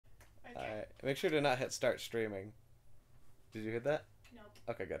Make sure to not hit start streaming. Did you hit that? Nope.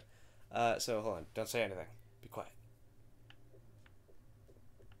 Okay, good. So hold on. Don't say anything. Be quiet.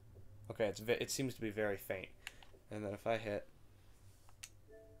 Okay, it seems to be very faint. And then if I hit...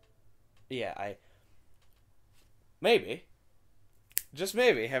 Yeah, maybe, just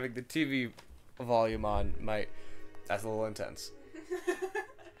maybe, having the TV volume on might... That's a little intense.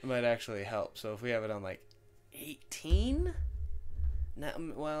 Might actually help. So if we have it on, like, 18? Now,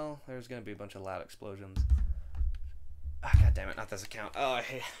 well, there's going to be a bunch of loud explosions. Ah, God damn it, not this account. Oh, I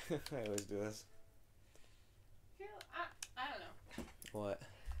always do this. I don't know. What?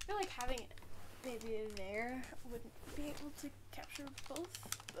 I feel like having it maybe there wouldn't be able to capture both,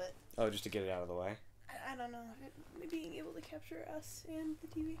 but... Oh, just to get it out of the way? I don't know. Being able to capture us and the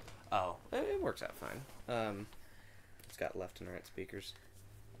TV. Oh, it works out fine. It's got left and right speakers.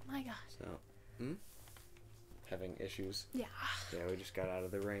 My God. So, having issues. Yeah. Yeah, we just got out of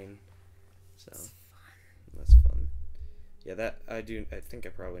the rain. So, It's fun. that's fun. Yeah, I think I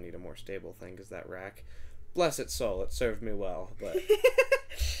probably need a more stable thing, because that rack, bless its soul, it served me well, but...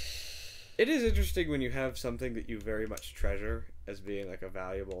 It is interesting when you have something that you very much treasure as being like a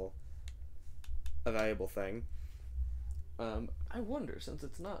valuable thing. I wonder, since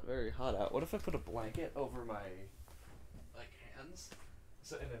it's not very hot out, what if I put a blanket over my hands,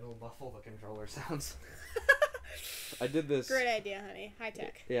 and it'll muffle the controller sounds. I did this. Great idea, honey. High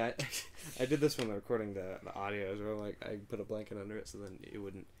tech. Yeah, I did this when I'm recording the audios, where I put a blanket under it so then it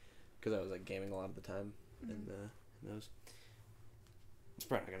wouldn't, because I was gaming a lot of the time in those. It's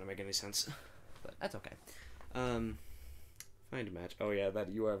probably not gonna make any sense, but that's okay. Find a match. Oh yeah,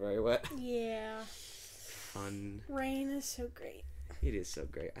 that you are very wet. Yeah. Fun. Rain is so great. It is so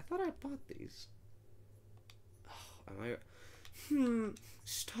great. I thought I bought these. Oh, am I?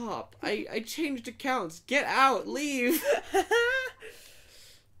 Stop. I changed accounts. Get out. Leave.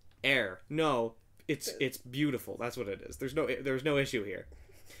 Air. No. It's beautiful. That's what it is. There's no issue here.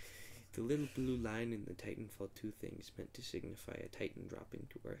 The little blue line in the Titanfall 2 thing is meant to signify a Titan dropping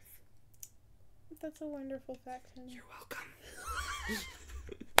to Earth. That's a wonderful fact, honey. You're welcome.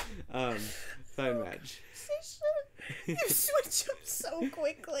 Fine match. You switch up so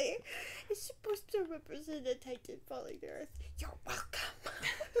quickly. It's supposed to represent a Titan falling to Earth. You're welcome.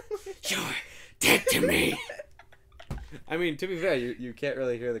 You're dead to me. I mean, to be fair, you can't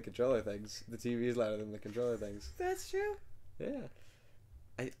really hear the controller things. The TV is louder than the controller things. That's true. Yeah.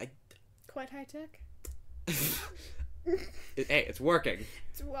 I Quite high tech. Hey, it's working.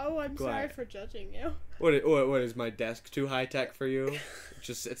 Oh, I'm sorry for judging you. What is my desk too high tech for you? It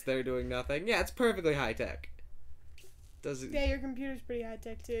just sits there doing nothing. Yeah, it's perfectly high tech. Does it? Yeah, your computer's pretty high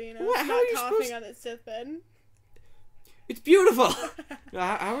tech too. You know, What? it's How not are you coughing on its deathbed. It's beautiful.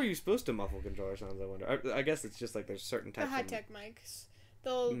 How are you supposed to muffle controller sounds? I wonder. I guess it's just there's certain types. The high tech mics.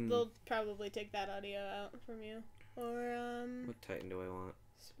 They'll probably take that audio out from you. Or What Titan do I want?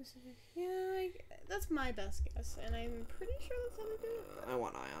 Specific. Yeah, that's my best guess, and I'm pretty sure that's how they do it. I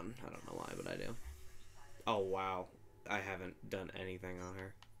want Ion. I don't know why, but I do. Oh wow, I haven't done anything on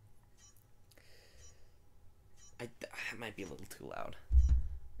her. That might be a little too loud.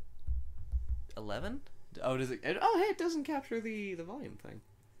 11? Oh, does it? Oh, hey, it doesn't capture the volume thing.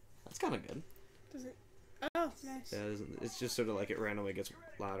 That's kind of good. Does it? Oh, nice. Yeah, it's just sort of it randomly gets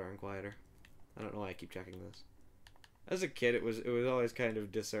louder and quieter. I don't know why I keep checking this. As a kid, it was always kind of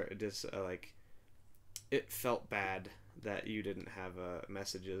it felt bad that you didn't have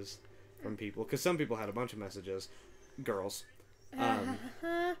messages from people, because some people had a bunch of messages, girls, and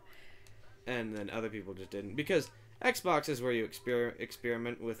then other people just didn't, because Xbox is where you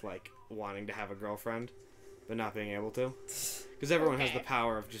experiment with wanting to have a girlfriend, but not being able to, because everyone has the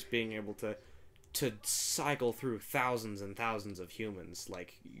power of just being able to cycle through thousands and thousands of humans,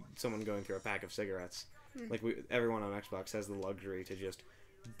 like someone going through a pack of cigarettes. Everyone on Xbox has the luxury to just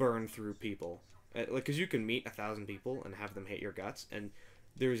burn through people. Because you can meet 1,000 people and have them hate your guts, and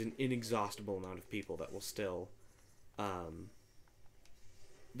there's an inexhaustible amount of people that will still, that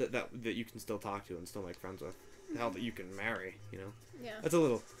you can still talk to and still make friends with. Hell, that you can marry, you know? Yeah. It's a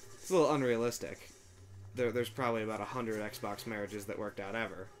little unrealistic. There's probably about 100 Xbox marriages that worked out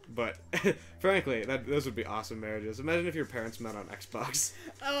ever. But, frankly, those would be awesome marriages. Imagine if your parents met on Xbox.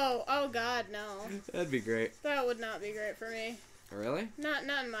 Oh God, no. That'd be great. That would not be great for me. Really? Not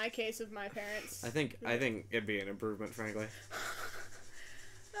in my case with my parents. I think it'd be an improvement, frankly.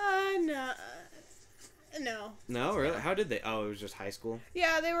 No. No. No, really? How did they? Oh, it was just high school?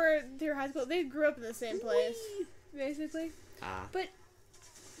 Yeah, they were high school. They grew up in the same place, basically. But,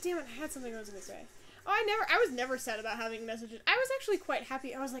 damn it, I had something I was going to say. Oh, I was never sad about having messages. I was actually quite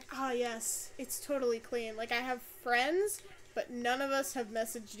happy. I was like, oh, yes, it's totally clean. I have friends but none of us have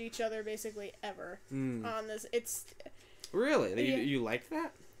messaged each other basically ever on this. It's really you liked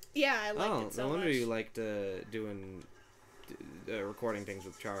that? Yeah, I liked it so much. No wonder you liked doing recording things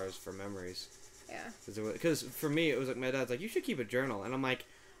with Chars for memories. Yeah. Because for me, it was like, my dad's like, you should keep a journal. And I'm like,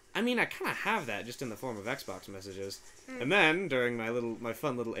 I mean, I kind of have that just in the form of Xbox messages. And then, during my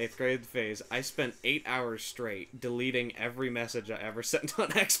fun little 8th grade phase, I spent 8 hours straight deleting every message I ever sent on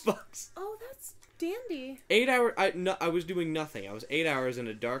Xbox. Oh, that's dandy. 8 hours, I was doing nothing. I was 8 hours in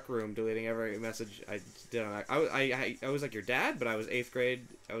a dark room deleting every message I did on I was like your dad, but I was 8th grade.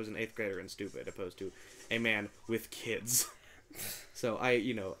 I was an 8th grader and stupid, opposed to a man with kids. So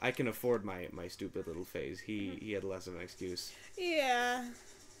I can afford my stupid little phase. He had less of an excuse. Yeah.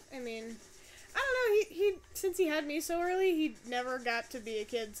 I mean, I don't know, he since he had me so early, he never got to be a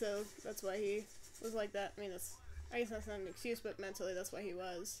kid, so that's why he was like that. I mean, I guess that's not an excuse, but mentally that's why he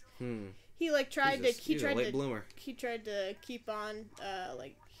was. He like tried He's a late bloomer. He tried to keep on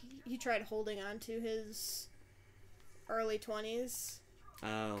he tried holding on to his early 20s.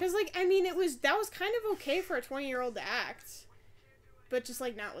 Oh. Cuz like I mean, that was kind of okay for a 20-year-old to act, but just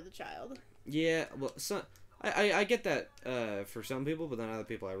like not with a child. Yeah, well, I get that for some people, but then other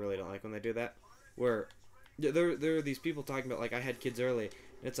people I really don't like when they do that. Where there are these people talking about like I had kids early.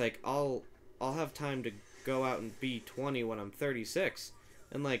 And it's like I'll have time to go out and be 20 when I'm 36,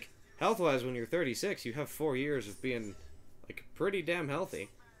 and like health-wise, when you're 36, you have 4 years of being like pretty damn healthy.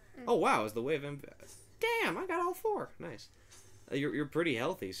 Oh wow, is the wave? Damn, I got all 4. Nice. You're pretty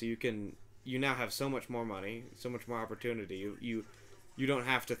healthy, so you now have so much more money, so much more opportunity. You don't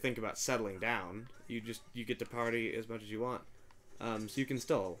have to think about settling down. You get to party as much as you want. So you can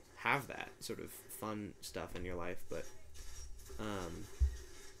still have that sort of fun stuff in your life, but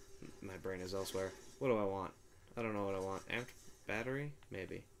my brain is elsewhere. What do I want? I don't know what I want. Amped battery?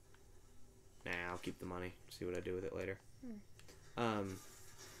 Maybe. Nah, I'll keep the money. See what I do with it later.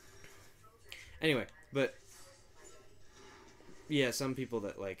 Anyway, but yeah, some people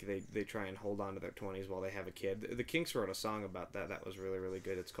that like they try and hold on to their 20s while they have a kid. The Kinks wrote a song about that. That was really, really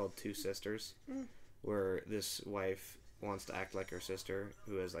good. It's called Two Sisters, where this wife wants to act like her sister,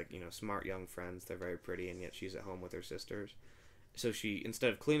 who has like smart young friends. They're very pretty, and yet she's at home with her sisters. So she,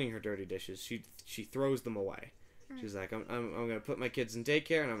 instead of cleaning her dirty dishes, she throws them away. She's like, I'm gonna put my kids in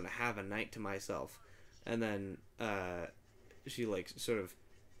daycare, and I'm gonna have a night to myself. And then she like sort of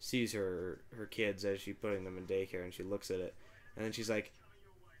sees her kids as she's putting them in daycare, and she looks at it. And then she's like,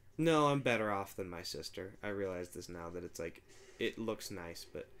 no, I'm better off than my sister. I realize this now, that it's like, it looks nice,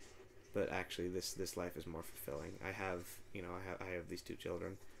 but actually this life is more fulfilling. I have these 2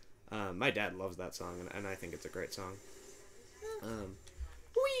 children. My dad loves that song, and I think it's a great song.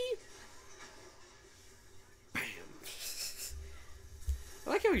 Whee! Bam! I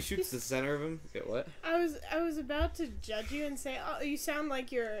like how he shoots the center of him. Get what? I was about to judge you and say, oh, you sound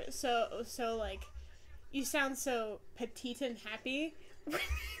like you're so like, you sound so petite and happy when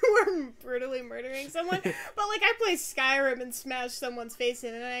you were brutally murdering someone. But like, I play Skyrim and smash someone's face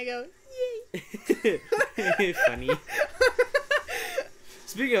in, and I go, yay! Funny.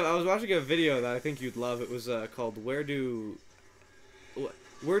 Speaking of, I was watching a video that I think you'd love. It was called Where Do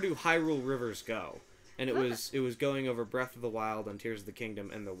Hyrule Rivers Go? And it was going over Breath of the Wild and Tears of the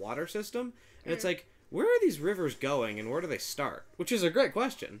Kingdom and the water system. And it's like, where are these rivers going and where do they start? Which is a great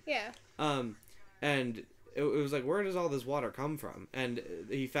question. Yeah. And it was like, where does all this water come from? And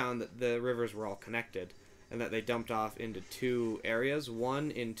he found that the rivers were all connected, and that they dumped off into 2 areas.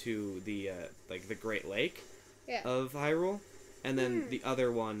 One into the like the Great Lake of Hyrule, and then the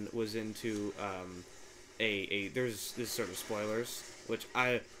other one was into there's this sort of spoilers, which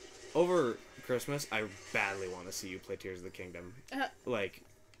over Christmas I badly want to see you play Tears of the Kingdom. Like,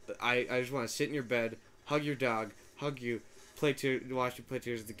 I just want to sit in your bed, hug your dog, hug you, watch you play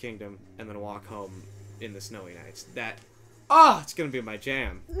Tears of the Kingdom, and then walk home in the snowy nights. It's gonna be my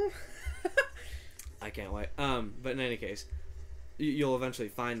jam. I can't wait. But in any case, you'll eventually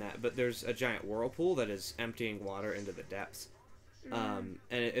find that. But there's a giant whirlpool that is emptying water into the depths. And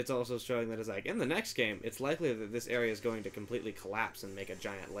it's also showing that it's like, in the next game, it's likely that this area is going to completely collapse and make a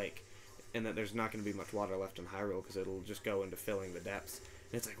giant lake, and that there's not going to be much water left in Hyrule because it'll just go into filling the depths.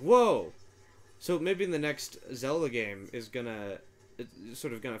 And it's like, whoa! So maybe in the next Zelda game it's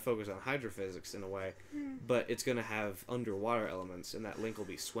sort of gonna focus on hydrophysics in a way, but it's gonna have underwater elements, and that Link will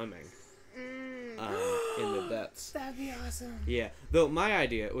be swimming in the depths. That'd be awesome. Yeah, though my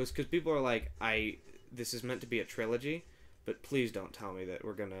idea was, because people are like, this is meant to be a trilogy, but please don't tell me that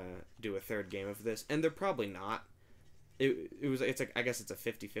we're gonna do a 3rd game of this, and they're probably not. It's like, I guess it's a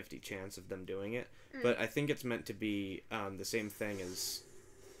 50-50 chance of them doing it, but I think it's meant to be the same thing as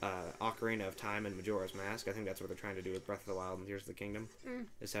Ocarina of Time and Majora's Mask. I think that's what they're trying to do with Breath of the Wild and Tears of the Kingdom.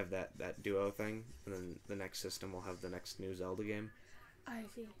 Is have that duo thing, and then the next system will have the next new Zelda game. I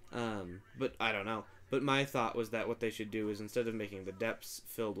see. But I don't know. But my thought was that what they should do is, instead of making the depths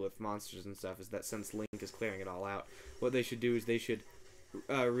filled with monsters and stuff, is that since Link is clearing it all out, what they should do is they should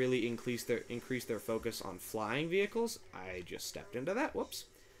really increase their focus on flying vehicles. I just stepped into that. Whoops.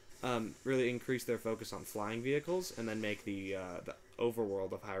 Really increase their focus on flying vehicles, and then make the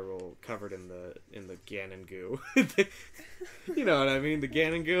overworld of Hyrule covered in the Ganon goo. You know what I mean? The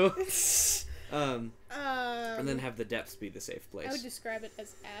Ganon goo. And then have the depths be the safe place. I would describe it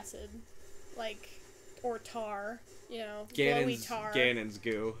as acid, or tar. You know, glowy tar. Ganon's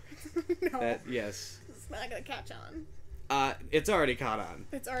goo. No, yes. it's not gonna catch on. It's already caught on.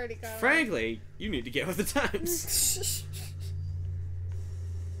 It's already caught on. Frankly, you need to get with the times.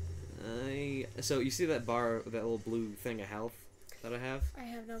 So you see that bar, that little blue thing of health that I have? I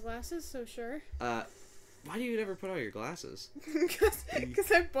have no glasses, so sure. Why do you never put on your glasses? Because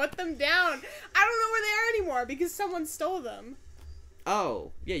I put them down. I don't know where they are anymore because someone stole them.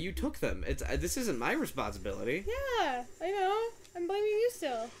 Oh, yeah, you took them. This isn't my responsibility. Yeah, I know. I'm blaming you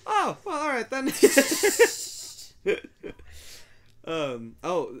still. Oh, well, all right then.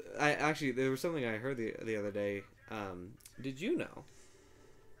 Actually, there was something I heard the other day. Did you know?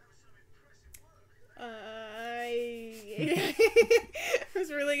 I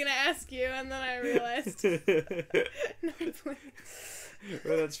was really gonna ask you, and then I realized. No, please.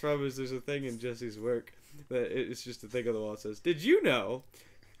 Where that's from is there's a thing in Jesse's work that it's just a thing on the wall that says, "Did you know?"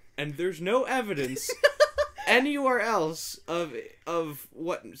 And there's no evidence anywhere else of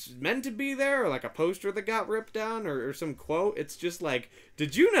what's meant to be there, or like a poster that got ripped down, or some quote. It's just like,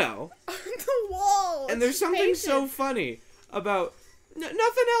 "Did you know?" On the wall. And there's something so funny about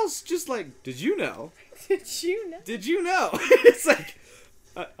nothing else. Just like, "Did you know?" Did you know? Did you know? It's like,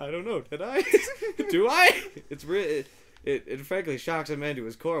 I don't know. Did I? Do I? It's really. It frankly shocks a man to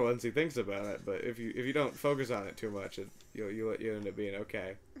his core once he thinks about it. But if you don't focus on it too much, you end up being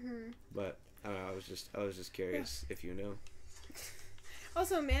okay. Mm-hmm. But I don't know. I was just curious if you knew.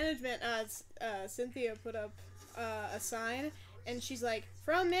 Also, management. Cynthia put up a sign, and she's like,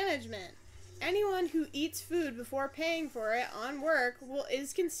 "From management, anyone who eats food before paying for it on work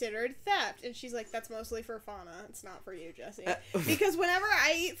is considered theft." And she's like, "That's mostly for Fauna. It's not for you, Jesse." Because whenever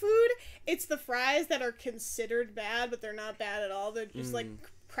I eat food, it's the fries that are considered bad, but they're not bad at all. They're just like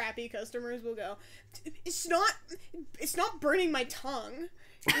crappy customers will go, It's not burning my tongue."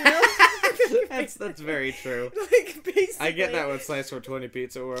 You know? That's very true. Like, basically. I get that with Slice for 20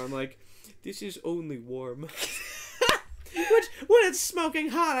 pizza, where I'm like, this is only warm. Which, when it's smoking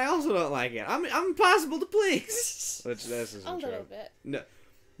hot, I also don't like it. I'm impossible to please. Which this isn't true. A little bit. No.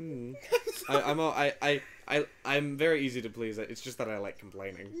 I'm very easy to please. It's just that I like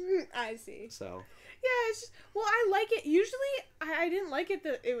complaining. I see. So. Yeah, it's just, well, I like it. Usually, I didn't like it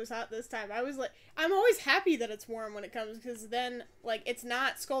that it was hot this time. I was like, I'm always happy that it's warm when it comes, because then, like, it's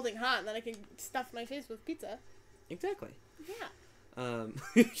not scalding hot, and then I can stuff my face with pizza. Exactly. Yeah.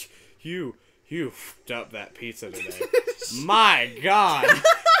 You f***ed up that pizza today. My God.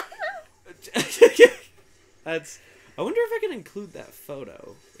 I wonder if I can include that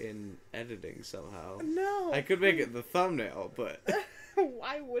photo in editing somehow. No. I could make it the thumbnail, but...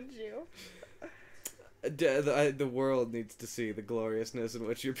 Why would you? The world needs to see the gloriousness in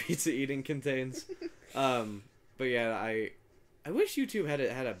which your pizza eating contains. But yeah, I wish YouTube had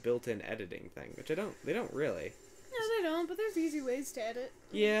a built-in editing thing, which they don't really. No, they don't, but there's easy ways to edit.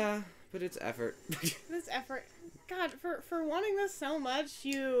 Yeah, but it's effort. It's effort. God, for wanting this so much,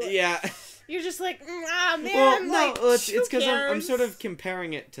 you're just like, man. Well, no, like, it's because I'm sort of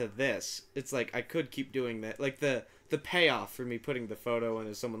comparing it to this. It's like I could keep doing that, like the payoff for me putting the photo in,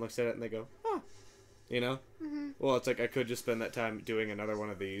 as someone looks at it and they go, oh, you know. Mm-hmm. Well, it's like I could just spend that time doing another one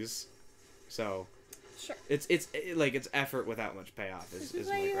of these, so. Sure. It's effort without much payoff. This is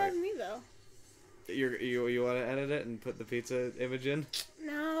why you love me, though. You want to edit it and put the pizza image in?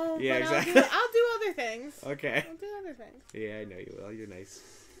 No. Yeah, but exactly. I'll do other things. Okay. I'll do other things. Yeah, I know you will. You're nice.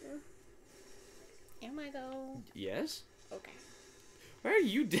 Am I though? Yes. Okay. Why are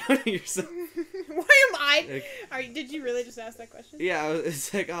you doubting yourself? Why am I? Like, did you really just ask that question? Yeah,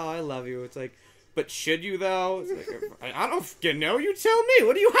 it's like, oh, I love you. It's like, but should you though? It's like, I don't fucking know. You tell me.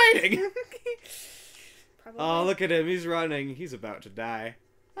 What are you hiding? Probably. Oh, look at him. He's running. He's about to die.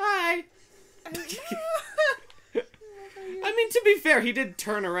 Hi. I mean, to be fair, he did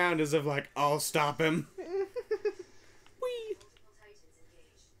turn around as if like, I'll stop him. Whee!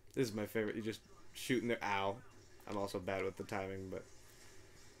 This is my favorite. You just shooting there. Ow. I'm also bad with the timing, but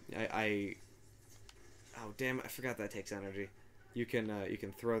oh damn it, I forgot that takes energy. you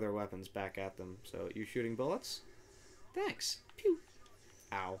can throw their weapons back at them. So you shooting bullets? Thanks. Pew.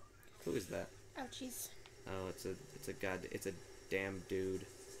 Ow. Who is that? Ouchies. Oh, it's a damn dude.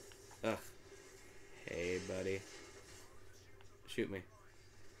 Ugh. Hey, buddy. Shoot me.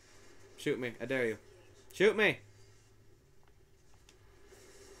 Shoot me. I dare you. Shoot me.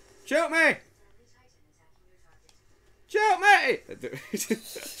 Shoot me. Shoot me.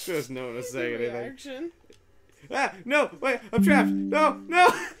 There was no one to say anything. Reaction. Ah, no, wait, I'm trapped. No, no.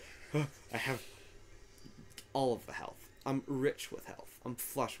 I have all of the health. I'm rich with health. I'm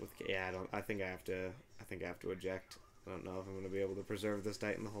flush with. Yeah, I think I have to eject. I don't know if I'm gonna be able to preserve this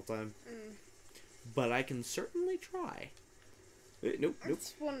Titan the whole time. But I can certainly try. Nope.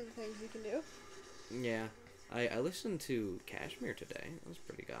 That's one of the things you can do. Yeah, I listened to Kashmir today. That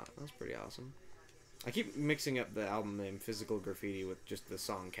was pretty awesome. I keep mixing up the album name Physical Graffiti with just the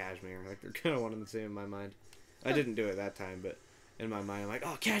song Kashmir. Like, they're kind of one and the same in my mind. I didn't do it that time, but in my mind I'm like,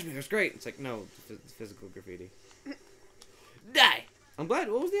 oh, Kashmir's great. It's like, no, it's Physical Graffiti. Die! I'm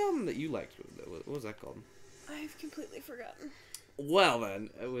glad. What was the album that you liked? What was that called? I've completely forgotten. Well then,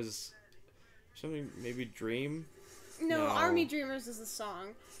 it was something, maybe Dream? No, Army Dreamers is the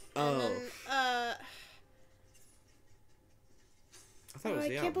song. Oh. And then, I thought it was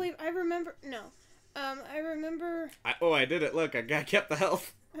the album. I can't believe I remember. No. I remember. I did it. Look, I kept the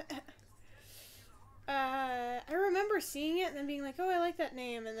health. I remember seeing it and then being like, oh, I like that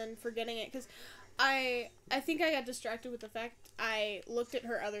name, and then forgetting it because I think I got distracted with the fact I looked at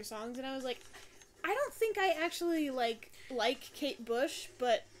her other songs and I was like, I don't think I actually like Kate Bush,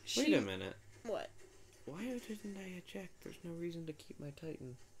 but she. Wait a minute. What? Why didn't I eject? There's no reason to keep my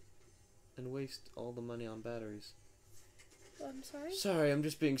Titan and waste all the money on batteries. I'm sorry? Sorry, I'm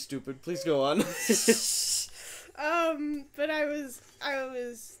just being stupid. Please go on. But I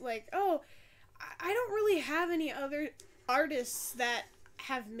was like, oh, I don't really have any other artists that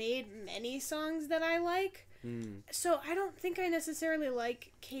have made many songs that I like. So I don't think I necessarily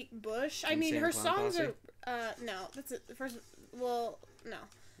like Kate Bush. I mean, her songs are, no, that's it. First, well, no.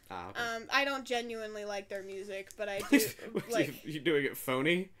 Ah, okay. I don't genuinely like their music, but I do, like... You doing it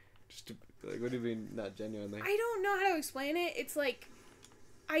phony? Just to, like, what do you mean, not genuinely? I don't know how to explain it. It's like,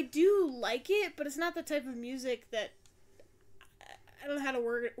 I do like it, but it's not the type of music that, I don't know how to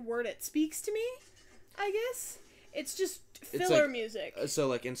word it, speaks to me, I guess. It's just filler music. So,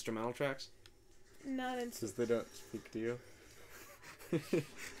 like, instrumental tracks? Not Because they don't speak to you.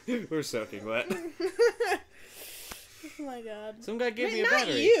 We're soaking wet. Oh my god. Some guy gave me a not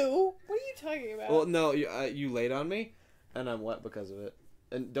battery. Not you! What are you talking about? Well, no, you laid on me, and I'm wet because of it.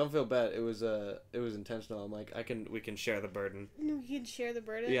 And don't feel bad. It was intentional. I'm like, we can share the burden. You can share the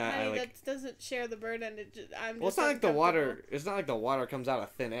burden. Yeah, that doesn't share the burden. Well, it's not like the water. It's not like the water comes out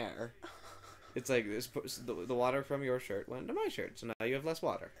of thin air. It's like the water from your shirt went to my shirt, so now you have less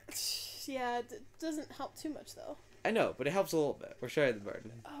water. Yeah, it doesn't help too much though. I know, but it helps a little bit. We're sharing the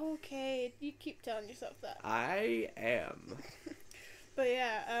burden. Okay, you keep telling yourself that. I am. But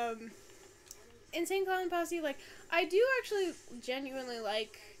yeah, Insane Clown Posse, like, I do actually genuinely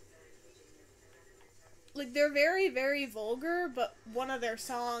like, they're very, very vulgar, but one of their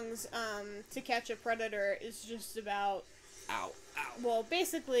songs, To Catch a Predator, is just about... Ow. Well,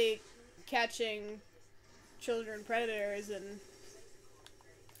 basically catching children predators and...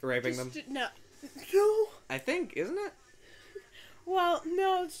 Raping them? No. I think, isn't it? Well,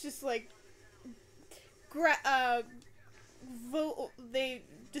 no, it's just like... they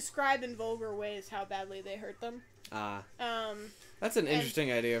describe in vulgar ways how badly they hurt them. That's an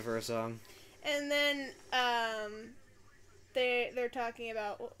interesting idea for a song. And then, they're talking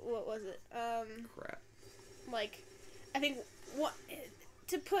about, what was it? Crap. Like, I think,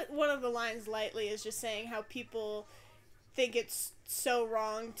 to put one of the lines lightly is just saying how people think it's so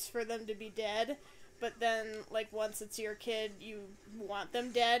wrong for them to be dead, but then, like, once it's your kid, you want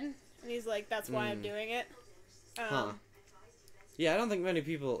them dead. And he's like, that's why I'm doing it. Yeah, I don't think many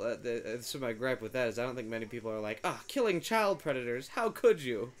people, so my gripe with that is I don't think many people are like, killing child predators, how could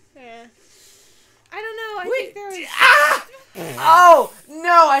you? Yeah. I don't know, I think there was... Oh,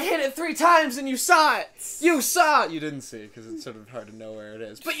 no, I hit it 3 times and you saw it! You saw it! You didn't see it because it's sort of hard to know where it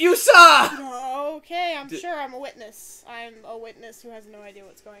is, but you saw! Okay, I'm sure I'm a witness. I'm a witness who has no idea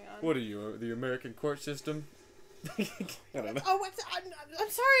what's going on. What are you, the American court system? I don't know. Oh, I'm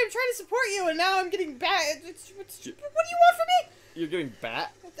sorry, I'm trying to support you, and now I'm getting what do you want from me? You're getting I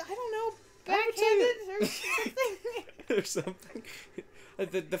don't know, backhanded or something? Or something.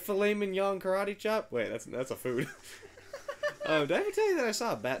 The filet mignon karate chop? Wait, that's a food. Did I ever tell you that I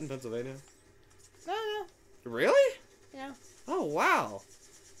saw a bat in Pennsylvania? No. Really? Yeah. Oh, wow.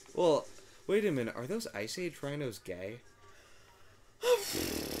 Well, wait a minute. Are those Ice Age rhinos gay?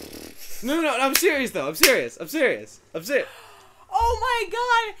 No, I'm serious though. I'm serious. Oh my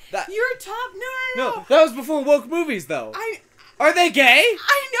god! That- You're top. No. That was before woke movies though. I Are they gay?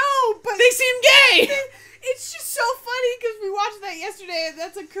 know, but They seem gay! it's just so funny because we watched that yesterday, and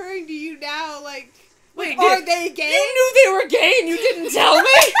that's occurring to you now. Like, Wait, are they gay? You knew they were gay and you didn't tell me?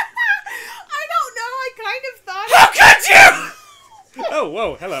 I don't know. I kind of thought. How could you? Oh,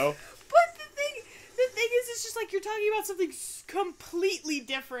 whoa, hello. But the thing is, it's just like you're talking about something completely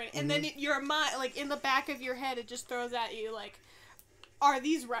different, and then your mind, like in the back of your head, it just throws at you like, are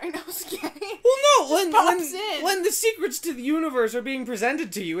these rhinos gay? Well, no, in. when the secrets to the universe are being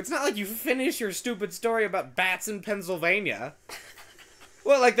presented to you, it's not like you finish your stupid story about bats in Pennsylvania.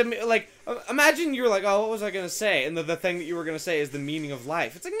 Well, imagine you're like, oh, what was I gonna say? And the thing that you were gonna say is the meaning of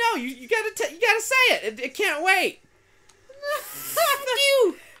life. It's like, no, you gotta say it. It can't wait. Fuck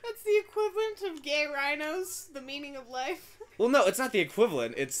you. That's the equivalent of gay rhinos, the meaning of life. Well, no, it's not the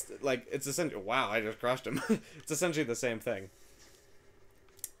equivalent. It's essentially, wow, I just crushed him. It's essentially the same thing.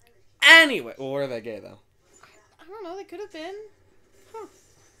 Anyway, well, were they gay though? I don't know. They could have been. Huh.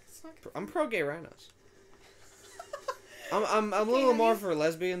 I'm pro gay rhinos. I'm a little more for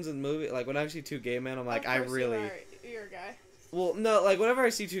lesbians in the movie. Like when I see two gay men, I'm like, I really. You're a guy. Well, no, like whenever I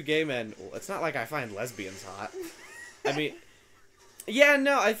see two gay men, it's not like I find lesbians hot. I mean, yeah,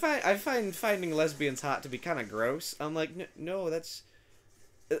 no, I find finding lesbians hot to be kind of gross. I'm like, no, that's.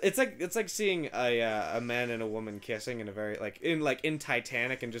 It's like seeing a man and a woman kissing in a very in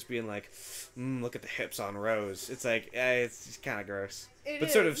Titanic and just being like, look at the hips on Rose. It's like it's just kind of gross. But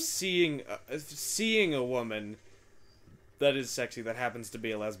sort of seeing a woman that is sexy that happens to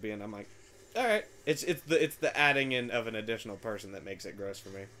be a lesbian, I'm like, all right. It's the adding in of an additional person that makes it gross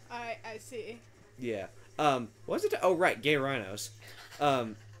for me. I see. Yeah. What was it? Oh right, gay rhinos.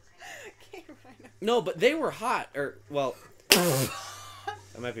 Gay rhino. No, but they were hot. Or well.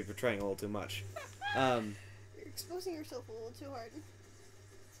 I might be portraying a little too much. You're exposing yourself a little too hard.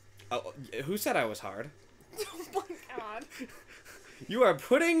 Oh, who said I was hard? Oh my god. You are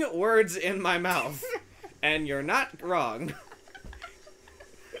putting words in my mouth, and you're not wrong.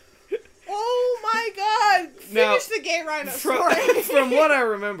 Oh my god! Finish the gay rhino story. From what I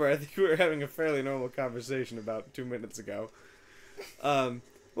remember, I think we were having a fairly normal conversation about 2 minutes ago. Well,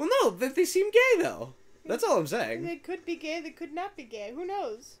 no, they seem gay, though. That's all I'm saying. They could be gay, they could not be gay. Who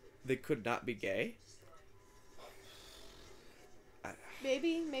knows? They could not be gay?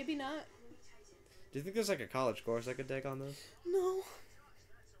 Maybe, maybe not. Do you think there's like a college course I could take on this? No.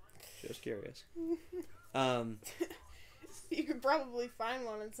 Just curious. You could probably find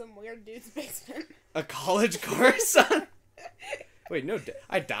one in some weird dude's basement. A college course? Wait, no,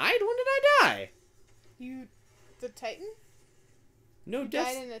 I died? When did I die? The Titan? No, you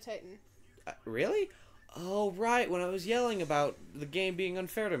died in the Titan. Really? Oh, right, when I was yelling about the game being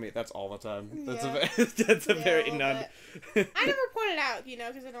unfair to me. That's all the time. That's a very non... I never pointed out,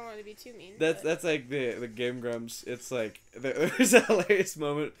 because I don't want to be too mean. That's like the Game Grumps. It's like, there's a hilarious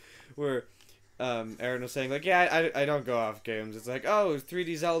moment where Aaron was saying, like, yeah, I don't go off games. It's like, oh,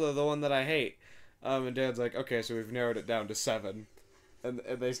 3D Zelda, the one that I hate. And Dan's like, okay, so we've narrowed it down to 7. And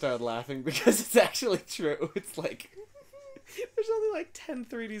they started laughing because it's actually true. It's like... There's only like 10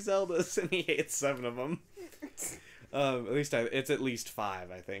 3D Zeldas, and he hates 7 of them. At least it's at least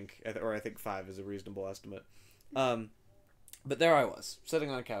 5, I think, or I think 5 is a reasonable estimate. But there I was,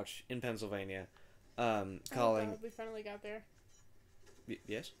 sitting on a couch in Pennsylvania, calling. Oh, we finally got there.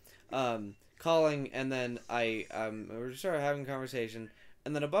 Yes. Calling, and then we were sort of having a conversation,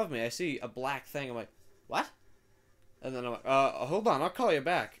 and then above me I see a black thing. I'm like, what? And then I'm like, hold on, I'll call you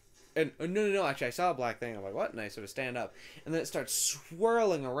back. And no, actually, I saw a black thing. I'm like, what? And I sort of stand up. And then it starts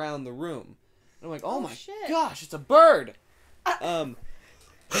swirling around the room. And I'm like, oh my shit. gosh, it's a bird! And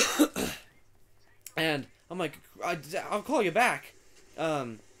I'm like, I'll call you back.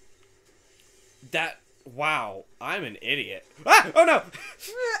 Wow, I'm an idiot. Ah! Oh no!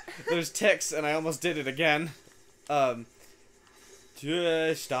 There's ticks, and I almost did it again.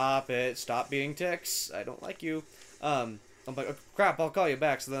 Just stop it. Stop being ticks. I don't like you. I'm like, oh, crap, I'll call you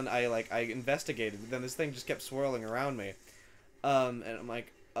back. So then I investigated. Then this thing just kept swirling around me. And I'm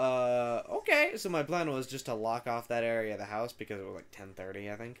like, okay. So my plan was just to lock off that area of the house because it was like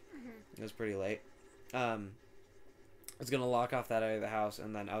 10:30, I think. Mm-hmm. It was pretty late. I was going to lock off that area of the house,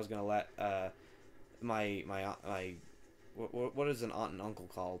 and then I was going to let, what is an aunt and uncle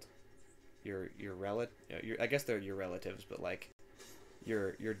called? Your relative? I guess they're your relatives, but like,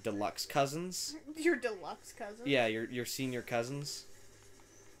 your deluxe cousins. Your deluxe cousins? Yeah, your senior cousins.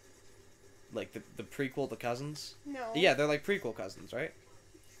 Like the prequel to Cousins? No. Yeah, they're like prequel cousins, right?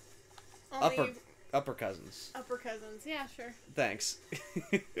 Only upper cousins. Upper cousins. Yeah, sure. Thanks.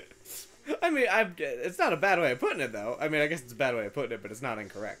 I mean, it's not a bad way of putting it, though. I mean, I guess it's a bad way of putting it, but it's not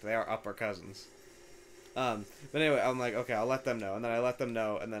incorrect. They are upper cousins. But anyway, I'm like, okay, I'll let them know. And then I let them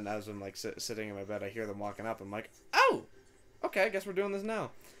know, and then as I'm, like, sitting in my bed, I hear them walking up. I'm like, oh! Okay, I guess we're doing this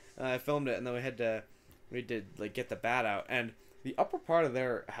now. I filmed it, and then we did, like, get the bat out. And the upper part of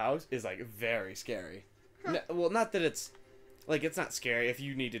their house is, like, very scary. Huh. No, well, not that it's... Like, it's not scary. If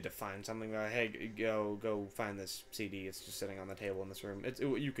you needed to find something, like, hey, go find this CD. It's just sitting on the table in this room.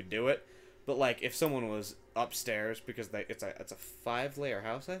 You could do it. But, like, if someone was upstairs, because it's a 5-layer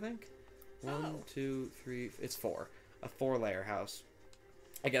house, I think? One, two, three... It's 4. A 4-layer house.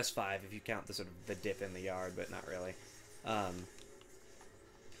 I guess 5 if you count the sort of the dip in the yard, but not really.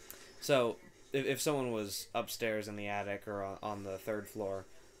 So, if someone was upstairs in the attic or on the 3rd floor,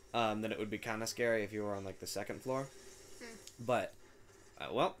 then it would be kind of scary if you were on, like, the 2nd floor. But,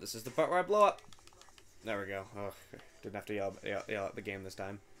 well, this is the part where I blow up. There we go. Oh, didn't have to yell at the game this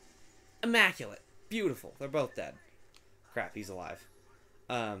time. Immaculate. Beautiful. They're both dead. Crap, he's alive.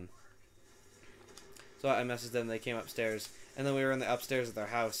 So I messaged them, they came upstairs, and then we were in the upstairs of their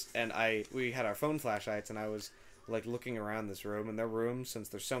house, and we had our phone flashlights, and I was, like, looking around this room, and their room, since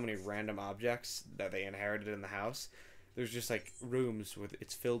there's so many random objects that they inherited in the house, there's just, like, rooms with,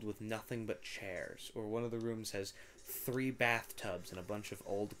 it's filled with nothing but chairs, or one of the rooms has 3 bathtubs and a bunch of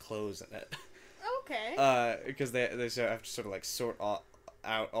old clothes in it. Okay. Because they have to sort of, like, sort out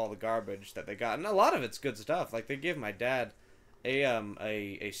all the garbage that they got, and a lot of it's good stuff. Like, they give my dad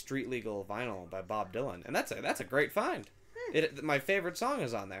a street legal vinyl by Bob Dylan, and that's a great find. My favorite song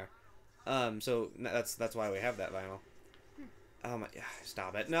is on there. So that's why we have that vinyl. Yeah,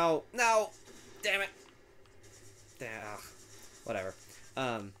 stop it. No, damn it. Whatever.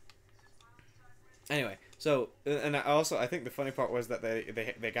 Anyway, so and I think the funny part was that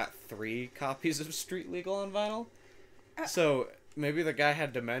they got 3 copies of Street Legal on vinyl. So maybe the guy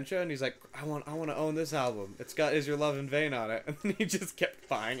had dementia and he's like, I want to own this album. It's got Is Your Love in Vain on it, and then he just kept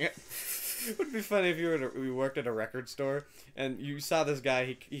buying it. It would be funny if we worked at a record store and you saw this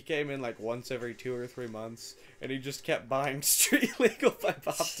guy. He came in like once every 2 or 3 months, and he just kept buying Street Legal by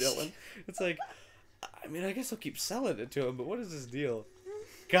Bob Dylan. It's like, I mean, I guess I'll keep selling it to him, but what is his deal?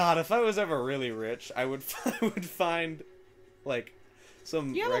 God, if I was ever really rich, I would find like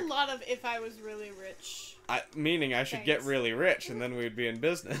some. You have a lot of if I was really rich. Meaning I should get really rich, and then we'd be in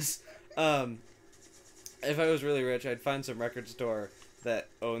business. If I was really rich, I'd find some record store that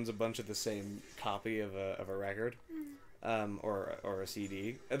owns a bunch of the same copy of a record, or a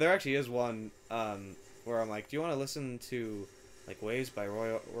CD. There actually is one where I'm like, do you want to listen to like Waves by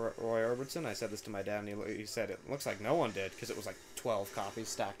Roy Orbison? I said this to my dad, and he said it looks like no one did, because it was like 12 copies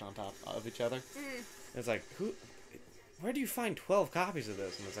stacked on top of each other. And it's like, where do you find 12 copies of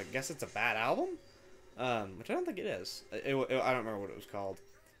this? And it's like, guess it's a bad album, which I don't think it is. I don't remember what it was called.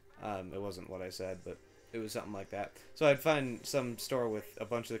 It wasn't what I said, but it was something like that. So I'd find some store with a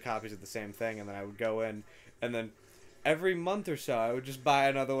bunch of the copies of the same thing, and then I would go in, and then every month or so I would just buy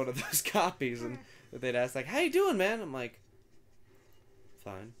another one of those copies, and they'd ask like, how you doing, man? I'm like,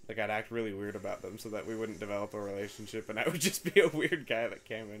 fine. Like, I'd act really weird about them so that we wouldn't develop a relationship, and I would just be a weird guy that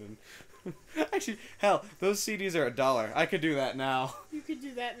came in and... Actually, hell, those CDs are $1. I could do that now. You could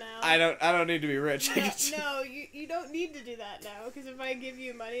do that now. I don't need to be rich. No, you don't need to do that now, because if I give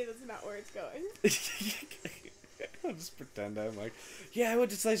you money, that's not where it's going. I'll just pretend I'm like, yeah, I went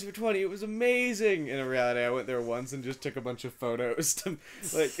to Slice for 20. It was amazing. In reality, I went there once and just took a bunch of photos to,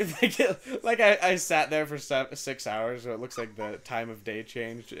 I sat there for 6 hours, so it looks like the time of day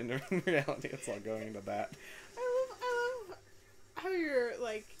changed. In reality, it's all going into that. I love how you're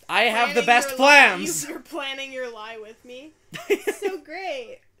like. I have the best plans. You're planning your lie with me. It's so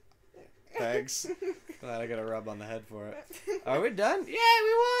great. Thanks. Glad I got a rub on the head for it. Are we done? Yeah,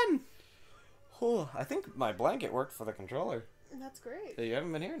 we won. Oh, I think my blanket worked for the controller. That's great. You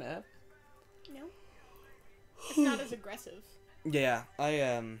haven't been here, Nav? No. It's not as aggressive. Yeah,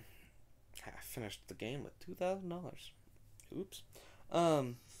 I finished the game with $2,000. Oops.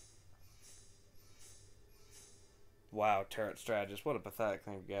 Wow, turret strategist. What a pathetic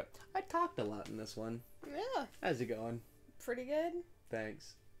thing to get. I talked a lot in this one. Yeah. How's it going? Pretty good.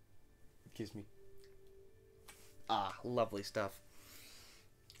 Thanks. Kiss me. Ah, lovely stuff.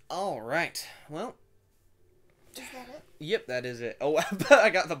 All right. Well. Is that it? Yep, that is it. Oh, I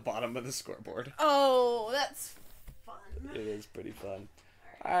got the bottom of the scoreboard. Oh, that's fun. It is pretty fun.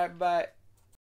 All right, bye.